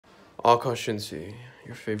Akash Inti,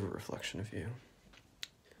 your favorite reflection of you.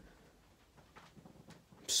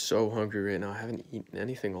 I'm so hungry right now. I haven't eaten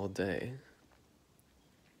anything all day.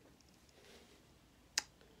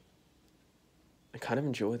 I kind of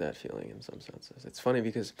enjoy that feeling in some senses. It's funny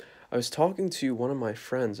because I was talking to one of my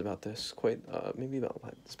friends about this maybe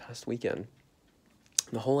about this past weekend.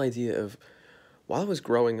 The whole idea of while I was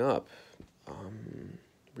growing up,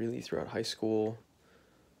 really throughout high school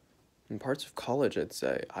and parts of college, I'd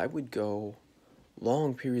say, I would go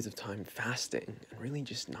long periods of time fasting and really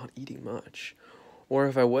just not eating much. Or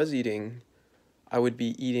if I was eating, I would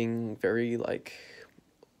be eating very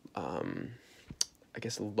I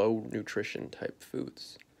guess low nutrition type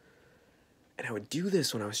foods. And I would do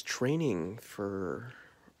this when I was training for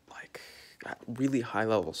like really high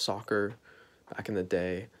level soccer back in the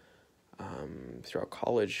day. Throughout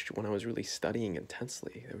college, when I was really studying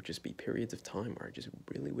intensely, there would just be periods of time where I just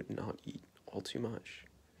really would not eat all too much.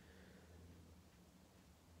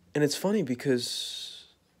 And it's funny because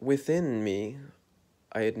within me,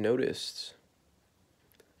 I had noticed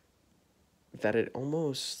that it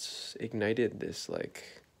almost ignited this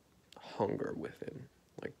hunger within,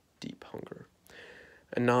 like deep hunger.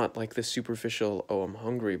 And not like the superficial, oh, I'm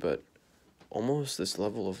hungry, but almost this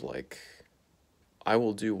level of I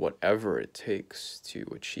will do whatever it takes to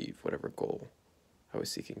achieve whatever goal I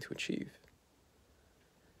was seeking to achieve.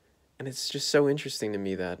 And it's just so interesting to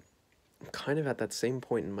me that I'm kind of at that same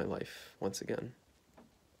point in my life once again,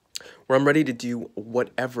 where I'm ready to do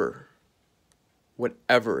whatever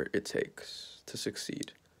it takes to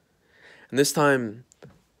succeed. And this time,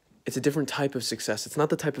 it's a different type of success. It's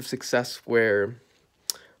not the type of success where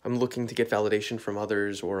I'm looking to get validation from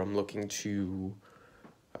others, or I'm looking to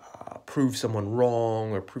prove someone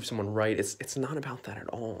wrong or prove someone right. It's not about that at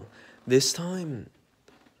all. This time,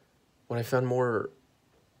 what I found more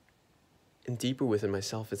and deeper within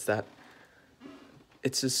myself is that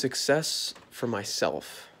it's a success for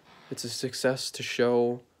myself. It's a success to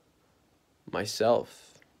show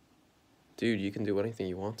myself, dude, you can do anything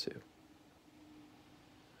you want to. And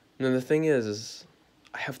then the thing is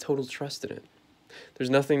I have total trust in it. There's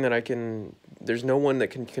no one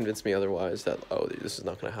that can convince me otherwise that, oh, this is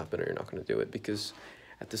not going to happen or you're not going to do it. Because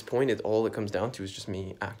at this point, all it comes down to is just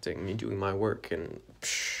me acting, me doing my work. And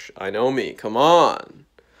I know me, come on.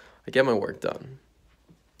 I get my work done,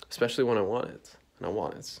 especially when I want it. And I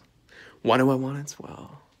want it. Why do I want it?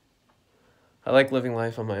 Well, I like living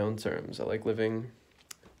life on my own terms. I like living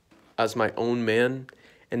as my own man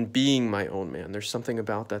and being my own man. There's something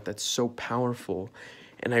about that that's so powerful.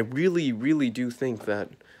 And I really, really do think that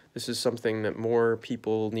this is something that more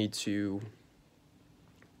people need to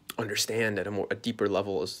understand at a deeper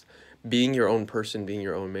level, is being your own person, being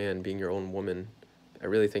your own man, being your own woman. I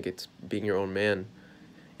really think it's being your own man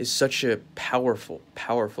is such a powerful,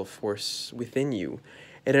 powerful force within you.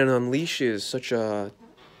 And it unleashes such a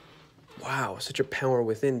power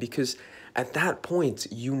within, because at that point,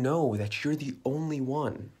 you know that you're the only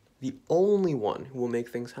one who will make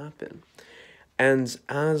things happen. And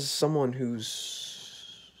as someone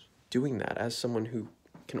who's doing that, as someone who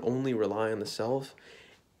can only rely on the self,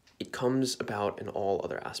 it comes about in all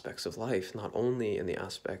other aspects of life, not only in the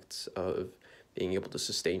aspects of being able to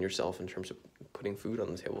sustain yourself in terms of putting food on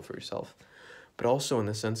the table for yourself, but also in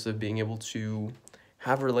the sense of being able to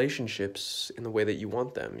have relationships in the way that you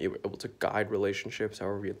want them. You're able to guide relationships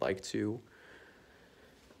however you'd like to.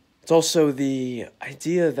 It's also the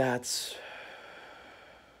idea that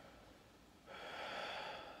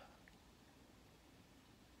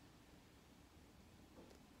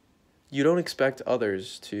you don't expect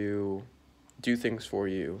others to do things for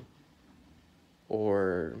you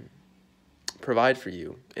or provide for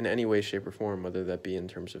you in any way, shape, or form, whether that be in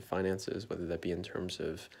terms of finances, whether that be in terms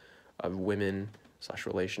of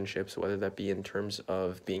women/relationships, whether that be in terms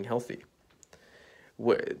of being healthy.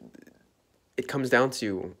 It comes down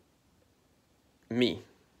to me.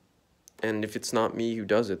 And if it's not me who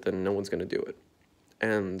does it, then no one's going to do it.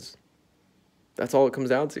 And that's all it comes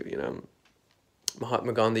down to, you know.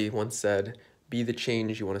 Mahatma Gandhi once said, be the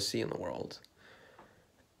change you want to see in the world.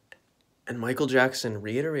 And Michael Jackson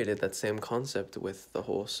reiterated that same concept with the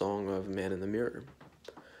whole song of Man in the Mirror.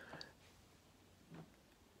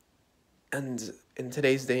 And in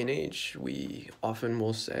today's day and age, we often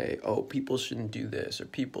will say, oh, people shouldn't do this, or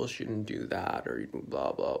people shouldn't do that, or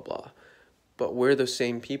blah, blah, blah. But we're the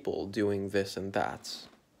same people doing this and that.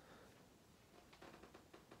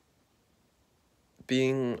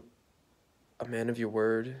 Being a man of your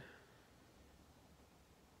word,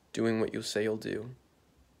 doing what you say you'll do.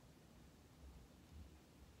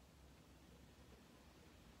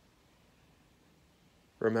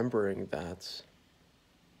 Remembering that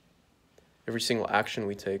Every single action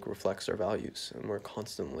we take reflects our values, and we're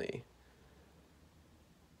constantly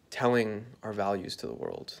telling our values to the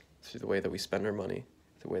world through the way that we spend our money,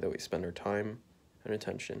 the way that we spend our time and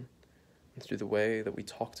attention, and through the way that we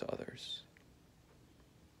talk to others.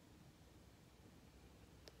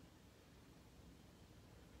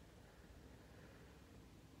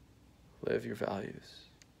 Live your values.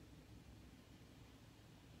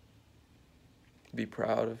 Be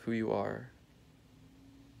proud of who you are.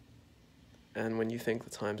 And when you think the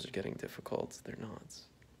times are getting difficult, they're not.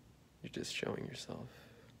 You're just showing yourself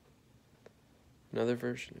another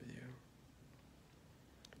version of you,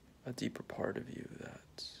 a deeper part of you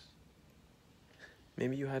that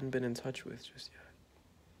maybe you hadn't been in touch with just yet.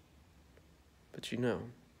 But you know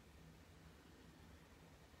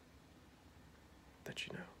that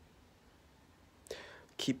you know.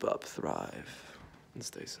 Keep up, thrive, and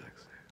stay sexy.